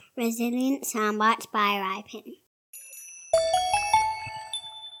Resilient Soundbites by Ripen.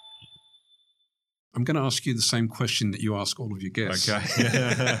 I'm going to ask you the same question that you ask all of your guests.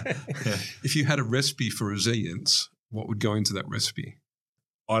 Okay. If you had a recipe for resilience, what would go into that recipe?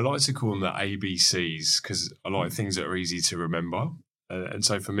 I like to call them the ABCs because I like things that are easy to remember. And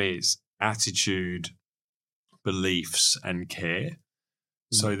so for me, it's attitude, beliefs, and care.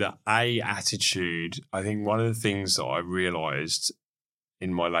 So the A, attitude, I think one of the things that I realised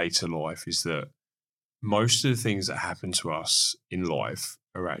in my later life is that most of the things that happen to us in life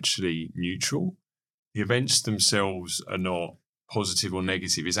are actually neutral. The events themselves are not positive or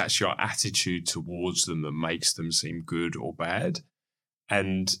negative. It's actually our attitude towards them that makes them seem good or bad.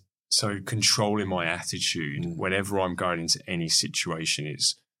 And so controlling my attitude whenever I'm going into any situation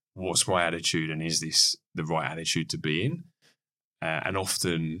is, what's my attitude and is this the right attitude to be in? And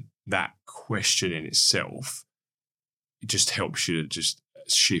often that question in itself, it just helps you to just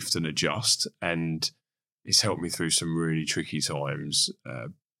shift and adjust. And it's helped me through some really tricky times,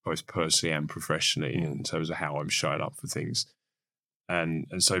 both personally and professionally, in terms of how I'm showing up for things. And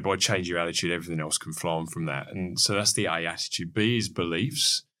so by changing your attitude, everything else can flow on from that. And so that's the A, attitude. B is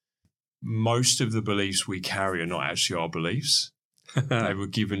beliefs. Most of the beliefs we carry are not actually our beliefs. They were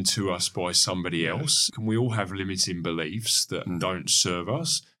given to us by somebody else. And we all have limiting beliefs that don't serve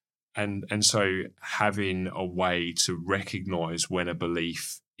us. And so having a way to recognise when a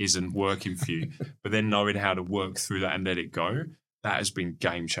belief isn't working for you, but then knowing how to work through that and let it go, that has been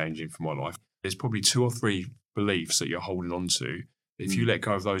game-changing for my life. There's probably 2 or 3 beliefs that you're holding on to. If you let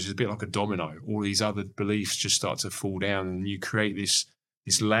go of those, it's a bit like a domino. All these other beliefs just start to fall down and you create this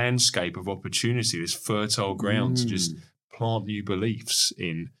landscape of opportunity, this fertile ground to just plant new beliefs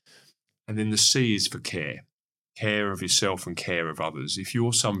in. And then the C is for care. Care of yourself and care of others. If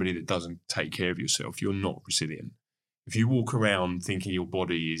you're somebody that doesn't take care of yourself, you're not resilient. If you walk around thinking your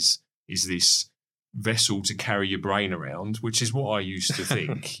body is this vessel to carry your brain around, which is what I used to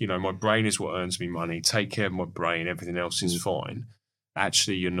think, my brain is what earns me money, take care of my brain, everything else is fine.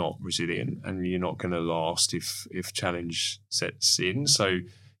 Actually, you're not resilient and you're not going to last if challenge sets in. So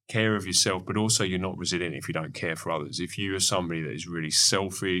care of yourself, but also you're not resilient if you don't care for others. If you are somebody that is really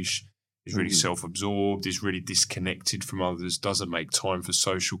selfish, is really self-absorbed, is really disconnected from others, doesn't make time for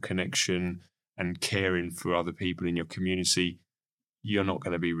social connection and caring for other people in your community, you're not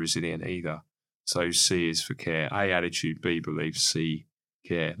going to be resilient either. So C is for care. A, attitude. B, belief. C,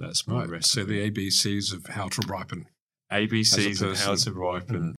 care. That's my recipe. So the ABCs of how to ripen. ABCs of how to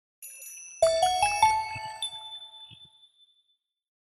ripen.